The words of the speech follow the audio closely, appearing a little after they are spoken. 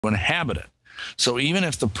inhabit it. So even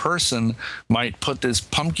if the person might put this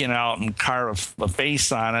pumpkin out and carve a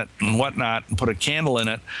face on it and whatnot and put a candle in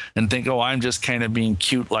it and think, oh, I'm just kind of being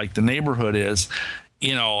cute like the neighborhood is,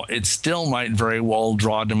 you know, it still might very well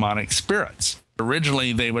draw demonic spirits.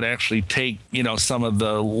 Originally, they would actually take, you know, some of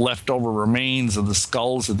the leftover remains of the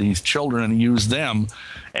skulls of these children and use them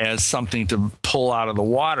as something to pull out of the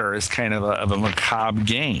water as kind of a macabre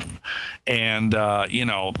game. And, you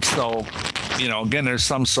know, so, you know, again, there's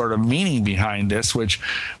some sort of meaning behind this, which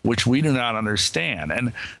we do not understand.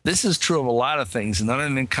 And this is true of a lot of things. Another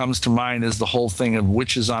thing that comes to mind is the whole thing of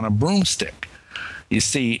witches on a broomstick. You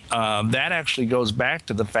see, that actually goes back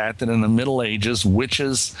to the fact that in the Middle Ages,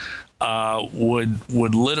 witches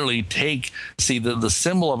would literally take, see, the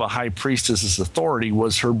symbol of a high priestess's authority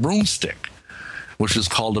was her broomstick, which was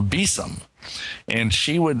called a besom. And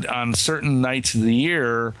she would, on certain nights of the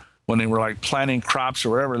year, when they were like planting crops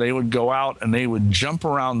or whatever, they would go out and they would jump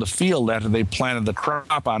around the field after they planted the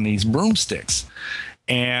crop on these broomsticks.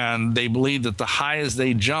 And they believed that the higher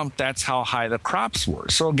they jumped, that's how high the crops were.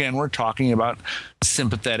 So again, we're talking about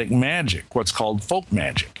sympathetic magic, what's called folk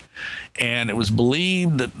magic. And it was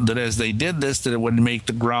believed that as they did this, that it would make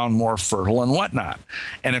the ground more fertile and whatnot.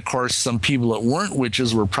 And of course, some people that weren't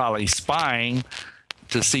witches were probably spying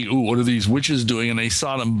to see, ooh, what are these witches doing? And they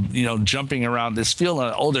saw them, you know, jumping around this field.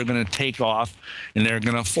 And, oh, they're going to take off and they're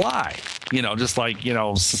going to fly. You know, just like, you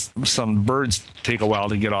know, some birds take a while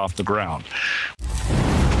to get off the ground.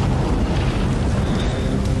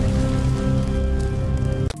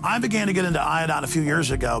 I began to get into iodine a few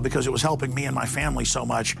years ago because it was helping me and my family so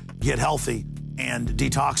much get healthy and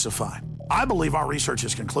detoxify. I believe our research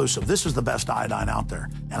is conclusive. This is the best iodine out there.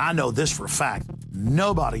 And I know this for a fact.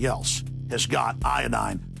 Nobody else has got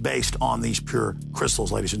iodine based on these pure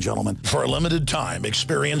crystals, ladies and gentlemen. For a limited time,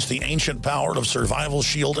 experience the ancient power of Survival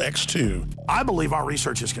Shield X2. I believe our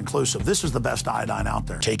research is conclusive. This is the best iodine out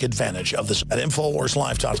there. Take advantage of this at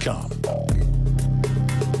InfoWarsLife.com.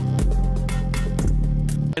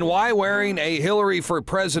 And why wearing a Hillary for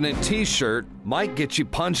President t-shirt might get you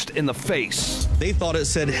punched in the face. They thought it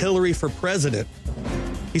said Hillary for President.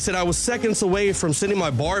 He said, I was seconds away from sending my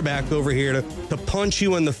bar back over here to punch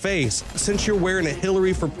you in the face. Since you're wearing a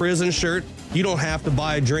Hillary for Prison shirt, you don't have to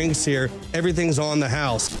buy drinks here. Everything's on the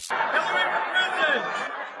house. Hillary for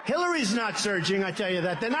prison! Hillary's not surging, I tell you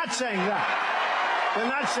that. They're not saying that. They're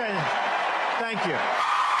not saying that. Thank you.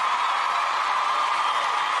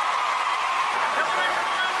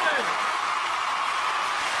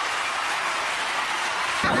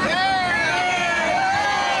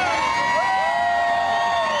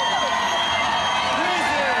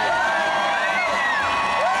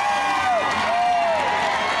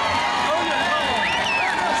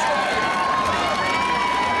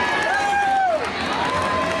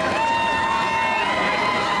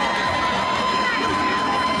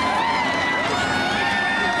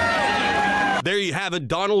 There you have it.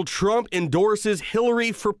 Donald Trump endorses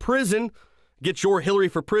Hillary for prison. Get your Hillary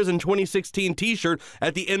for Prison 2016 t-shirt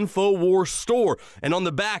at the InfoWars store. And on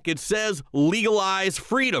the back, it says, legalize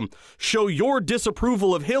freedom. Show your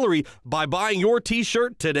disapproval of Hillary by buying your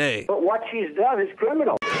t-shirt today. But what she's done is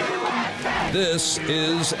criminal. This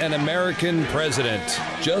is an American president.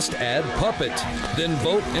 Just add puppet, then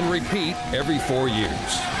vote and repeat every 4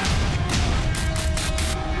 years.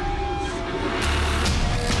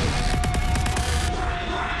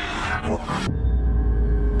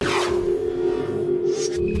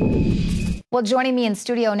 Well, joining me in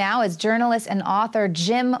studio now is journalist and author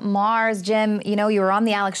Jim Marrs. Jim, you know, you were on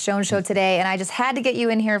the Alex Jones Show today, and I just had to get you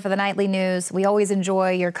in here for the nightly news. We always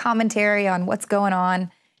enjoy your commentary on what's going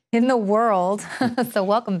on in the world. So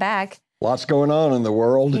welcome back. Lots going on in the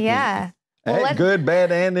world. Yeah. Well, good,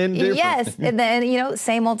 bad, and indifferent. Yes. And then, you know,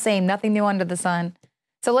 same old same, nothing new under the sun.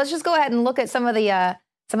 So let's just go ahead and look at some of the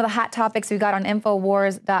hot topics we got on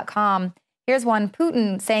InfoWars.com. Here's one.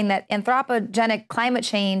 Putin saying that anthropogenic climate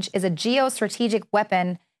change is a geostrategic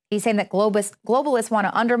weapon. He's saying that globalists want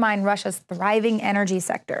to undermine Russia's thriving energy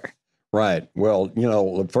sector. Right. Well, you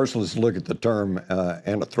know, first let's look at the term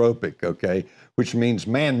anthropic, okay, which means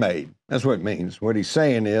man-made. That's what it means. What he's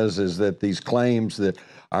saying is that these claims that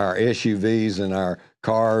our SUVs and our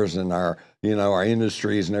cars and our, you know, our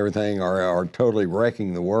industries and everything are totally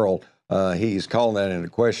wrecking the world. He's calling that into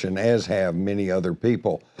question, as have many other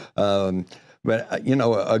people. But, you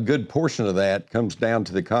know, a good portion of that comes down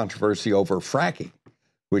to the controversy over fracking,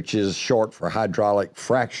 which is short for hydraulic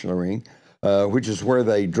fracturing, which is where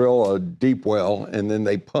they drill a deep well and then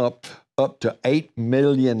they pump up to 8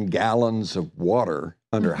 million gallons of water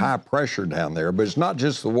under high pressure down there. But it's not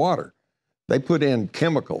just the water. They put in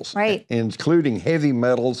chemicals, right, including heavy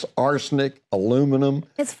metals, arsenic, aluminum,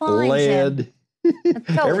 it's fine, lead,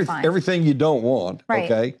 it's totally fine. everything you don't want,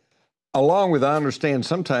 right. okay? Along with, I understand,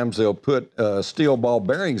 sometimes they'll put steel ball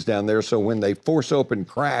bearings down there so when they force open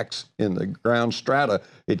cracks in the ground strata,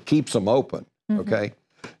 it keeps them open, okay?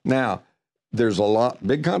 Now, there's a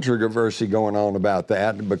big controversy going on about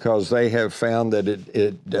that because they have found that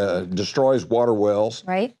it destroys water wells,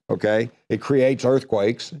 right? Okay? It creates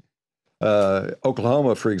earthquakes.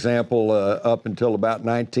 Oklahoma, for example, up until about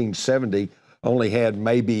 1970, only had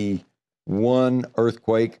maybe one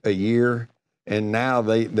earthquake a year. And now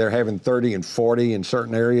they're having 30 and 40 in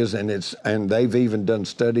certain areas, and they've even done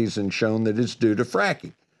studies and shown that it's due to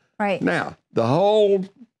fracking. Right. Now, the whole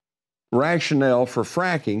rationale for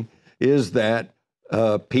fracking is that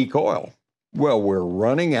peak oil. Well, we're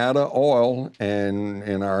running out of oil, and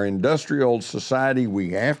in our industrial society,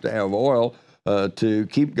 we have to have oil to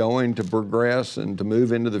keep going, to progress, and to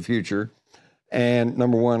move into the future. And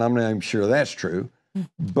number one, I'm not even sure that's true,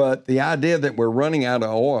 but the idea that we're running out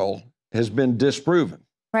of oil has been disproven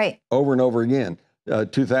over and over again.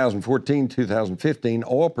 2014, 2015,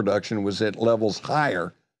 oil production was at levels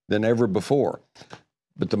higher than ever before.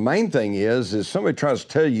 But the main thing is somebody tries to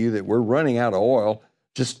tell you that we're running out of oil,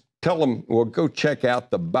 just tell them, well, go check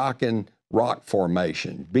out the Bakken Rock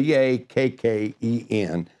Formation,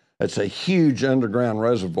 Bakken. It's a huge underground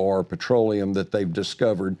reservoir of petroleum that they've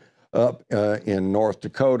discovered up in North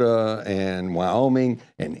Dakota and Wyoming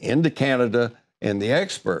and into Canada. And the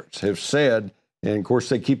experts have said, and of course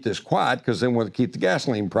they keep this quiet because they want to keep the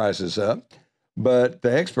gasoline prices up, but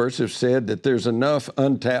the experts have said that there's enough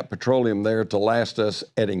untapped petroleum there to last us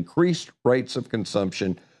at increased rates of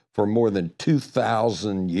consumption for more than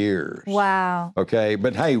 2,000 years. Wow. Okay,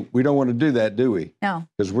 but hey, we don't want to do that, do we? No.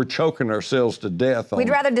 Because we're choking ourselves to death. We'd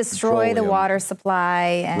rather destroy the water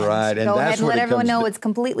supply and go ahead and let everyone know it's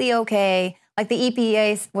completely okay. Like the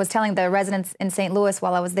EPA was telling the residents in St. Louis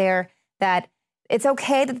while I was there that it's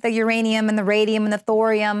okay that the uranium and the radium and the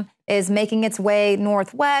thorium is making its way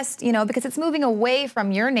northwest, because it's moving away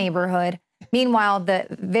from your neighborhood. Meanwhile, the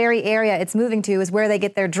very area it's moving to is where they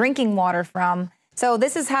get their drinking water from. So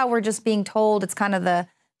this is how we're just being told. It's kind of the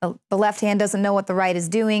left hand doesn't know what the right is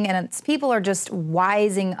doing, and people are just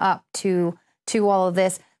wising up to all of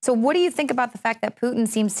this. So what do you think about the fact that Putin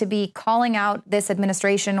seems to be calling out this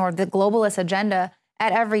administration or the globalist agenda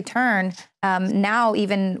at every turn, now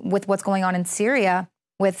even with what's going on in Syria,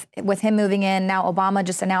 with him moving in. Now Obama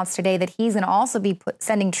just announced today that he's going to also be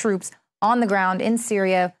sending troops on the ground in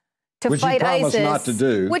Syria to fight ISIS. Which he promised not to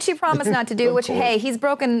do. Which he promised not to do, which, hey, he's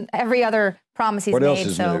broken every other promise he's made. What else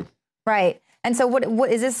is new? Right. And so what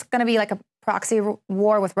is this going to be, like a proxy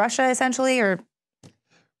war with Russia, essentially? Or?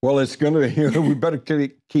 Well, it's going to, we better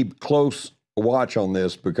keep close watch on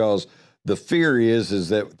this because the fear is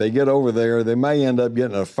that they get over there, they may end up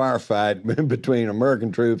getting a firefight between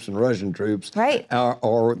American troops and Russian troops. Right.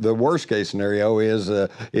 Or the worst case scenario is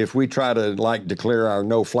if we try to declare our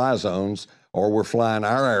no-fly zones, or we're flying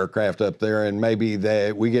our aircraft up there and maybe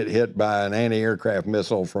we get hit by an anti-aircraft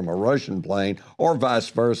missile from a Russian plane or vice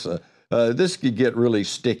versa. This could get really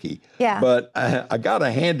sticky. Yeah. But I got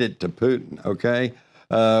to hand it to Putin, okay?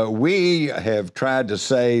 We have tried to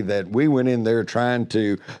say that we went in there trying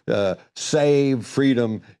to save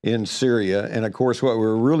freedom in Syria. And of course, what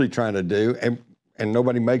we're really trying to do, and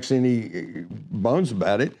nobody makes any bones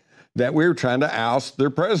about it, that we were trying to oust their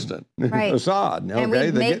president, right. Assad. Okay? And we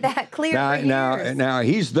made that clear for years. Now,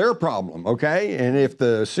 he's their problem, okay? And if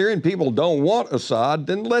the Syrian people don't want Assad,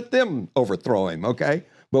 then let them overthrow him, okay?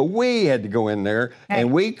 But we had to go in there,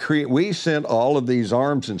 and we sent all of these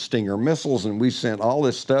arms and Stinger missiles, and we sent all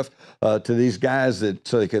this stuff to these guys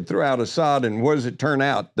so they could throw out Assad. And what does it turn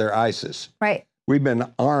out? They're ISIS. Right. We've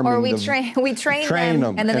been arming them. Or we train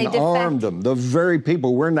them, and then they armed them. The very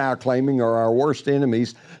people we're now claiming are our worst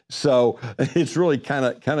enemies. So it's really kind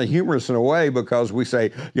of humorous in a way because we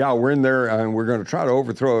say, yeah, we're in there and we're going to try to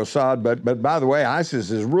overthrow Assad. But by the way,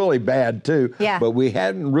 ISIS is really bad too. Yeah. But we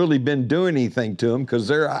hadn't really been doing anything to them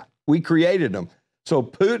because we created them. So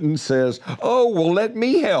Putin says, oh, well, let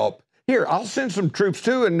me help. Here, I'll send some troops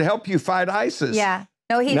too and help you fight ISIS. Yeah.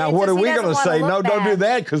 No, now, what are we going to say? No, don't do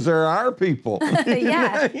that because they're our people.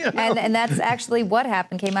 Yeah, and that's actually what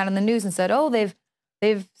happened. Came out in the news and said, oh, they've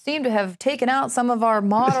seemed to have taken out some of our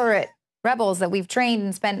moderate rebels that we've trained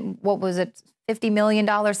and spent, what was it, $50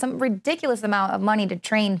 million, some ridiculous amount of money to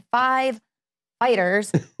train 5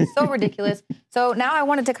 fighters. So ridiculous. So now I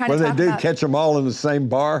wanted to kind of talk about... What do they do, catch them all in the same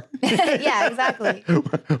bar? Yeah, exactly.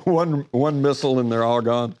 one missile and they're all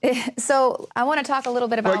gone. So I want to talk a little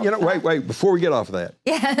bit about... Well, wait, before we get off of that.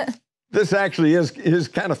 Yeah. This actually is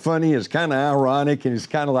kind of funny. It's kind of ironic, and it's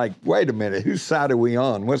kind of like, wait a minute, whose side are we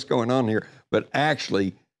on? What's going on here? But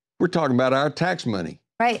actually, we're talking about our tax money.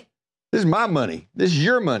 Right. This is my money. This is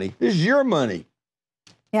your money. This is your money.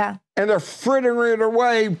 Yeah. And they're frittering it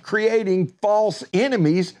away, creating false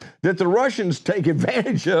enemies that the Russians take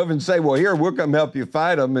advantage of and say, well, here, we'll come help you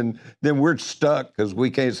fight them. And then we're stuck because we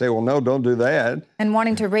can't say, well, no, don't do that. And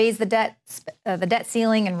wanting to raise the debt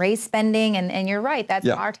ceiling and raise spending. And you're right. That's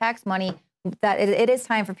our tax money. That it is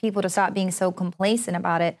time for people to stop being so complacent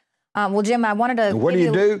about it. Well, Jim, I wanted to. And what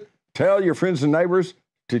do? Tell your friends and neighbors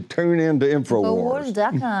to tune in to INFOWARS.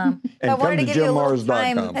 INFOWARS.com. And I wanted to give you a little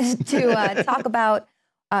time JimMars.com. to talk about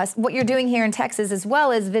what you're doing here in Texas, as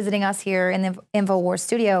well as visiting us here in the INFOWARS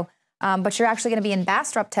studio. But you're actually going to be in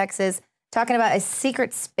Bastrop, Texas, talking about a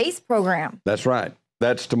secret space program. That's right.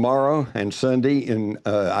 That's tomorrow and Sunday. In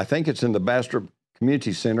I think it's in the Bastrop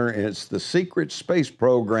Community Center, and it's the Secret Space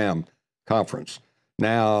Program Conference.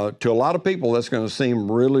 Now, to a lot of people, that's going to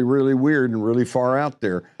seem really, really weird and really far out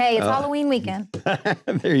there. Hey, it's Halloween weekend.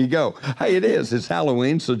 There you go. Hey, it is. It's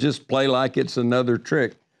Halloween, so just play like it's another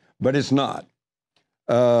trick. But it's not.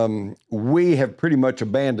 We have pretty much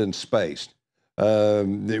abandoned space.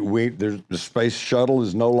 The space shuttle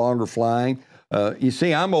is no longer flying. You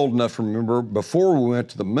see, I'm old enough to remember before we went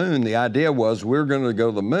to the moon, the idea was we're going to go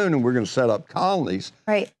to the moon and we're going to set up colonies.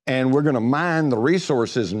 Right. And we're going to mine the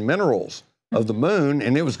resources and minerals of the moon,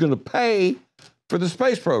 and it was going to pay for the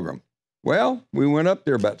space program. Well, we went up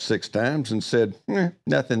there about 6 times and said,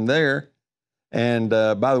 nothing there. And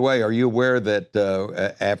by the way, are you aware that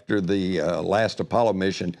after the last Apollo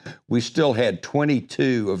mission, we still had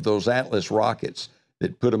 22 of those Atlas rockets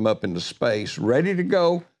that put them up into space, ready to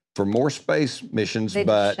go for more space missions,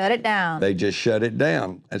 but shut it down. They just shut it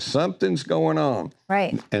down. And something's going on.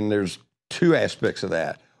 Right. And there's 2 aspects of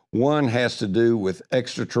that. One has to do with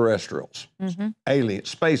extraterrestrials,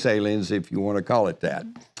 space aliens, if you want to call it that.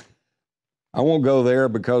 I won't go there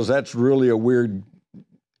because that's really a weird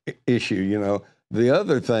issue, you know. The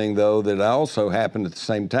other thing, though, that also happened at the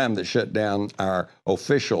same time that shut down our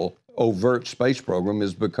official overt space program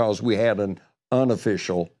is because we had an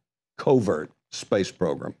unofficial covert space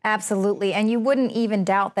program. Absolutely. And you wouldn't even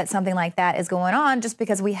doubt that something like that is going on just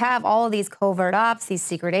because we have all of these covert ops, these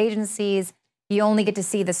secret agencies. You only get to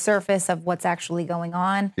see the surface of what's actually going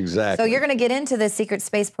on. Exactly. So you're going to get into the secret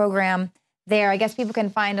space program there. I guess people can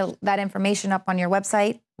find that information up on your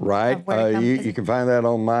website. Right. You can find that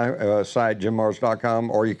on my site,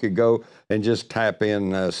 JimMars.com, or you could go and just tap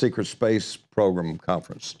in Secret Space Program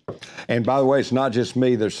Conference. And by the way, it's not just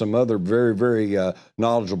me. There's some other very, very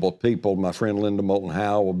knowledgeable people. My friend Linda Moulton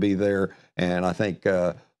Howe will be there, and I think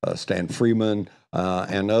Stan Freeman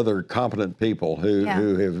and other competent people who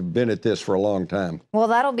have been at this for a long time. Well,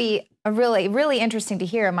 that'll be really, really interesting to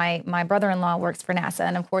hear. My brother-in-law works for NASA,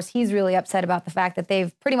 and of course, he's really upset about the fact that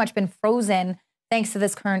they've pretty much been frozen thanks to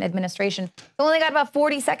this current administration. So only got about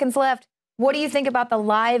 40 seconds left. What do you think about the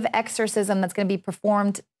live exorcism that's going to be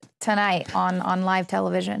performed tonight on live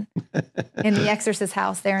television in the Exorcist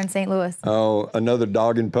house there in St. Louis? Oh, another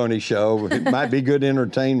dog and pony show. It might be good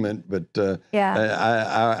entertainment, but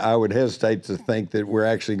I would hesitate to think that we're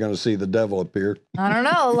actually going to see the devil appear. I don't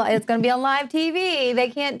know. It's going to be on live TV. They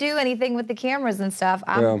can't do anything with the cameras and stuff.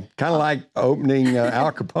 Well, kind of like opening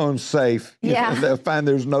Al Capone's safe. Yeah. They'll find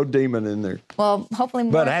there's no demon in there. Well, hopefully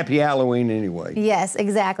more. But happy Halloween anyway. Yes,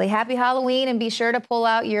 exactly. Happy Halloween, and be sure to pull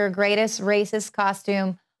out your greatest racist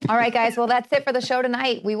costume. All right, guys. Well, that's it for the show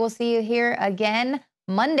tonight. We will see you here again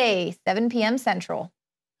Monday, 7 p.m. Central.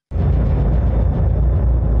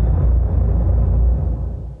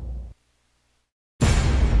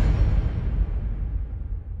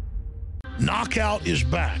 Knockout is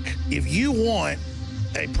back. If you want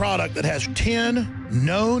a product that has 10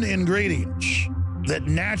 known ingredients that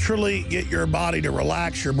naturally get your body to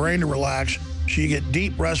relax, your brain to relax, so you get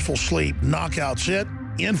deep, restful sleep, Knockout's it.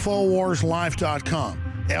 InfoWarsLife.com.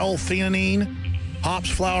 L-theanine, hops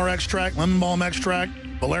flower extract, lemon balm extract,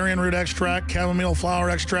 valerian root extract, chamomile flower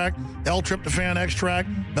extract, L-tryptophan extract,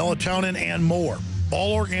 melatonin, and more.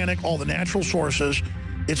 All organic, all the natural sources.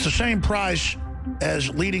 It's the same price as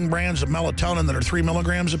leading brands of melatonin that are 3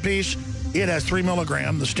 milligrams a piece. It has 3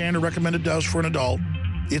 milligram, the standard recommended dose for an adult.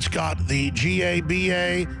 It's got the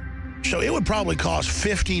GABA, so it would probably cost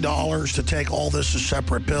 $50 to take all this as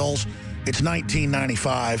separate pills. It's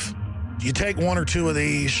 $19.95. You take 1 or 2 of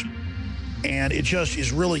these, and it just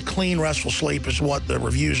is really clean, restful sleep is what the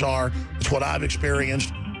reviews are. It's what I've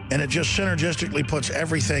experienced. and it just synergistically puts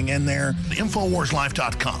everything in there.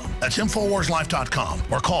 InfoWarsLife.com. That's InfoWarsLife.com,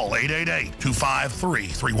 or call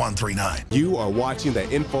 888-253-3139. You are watching the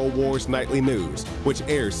InfoWars Nightly News, which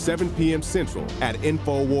airs 7 p.m. Central at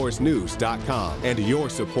InfoWarsNews.com. And your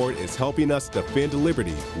support is helping us defend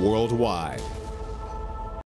liberty worldwide.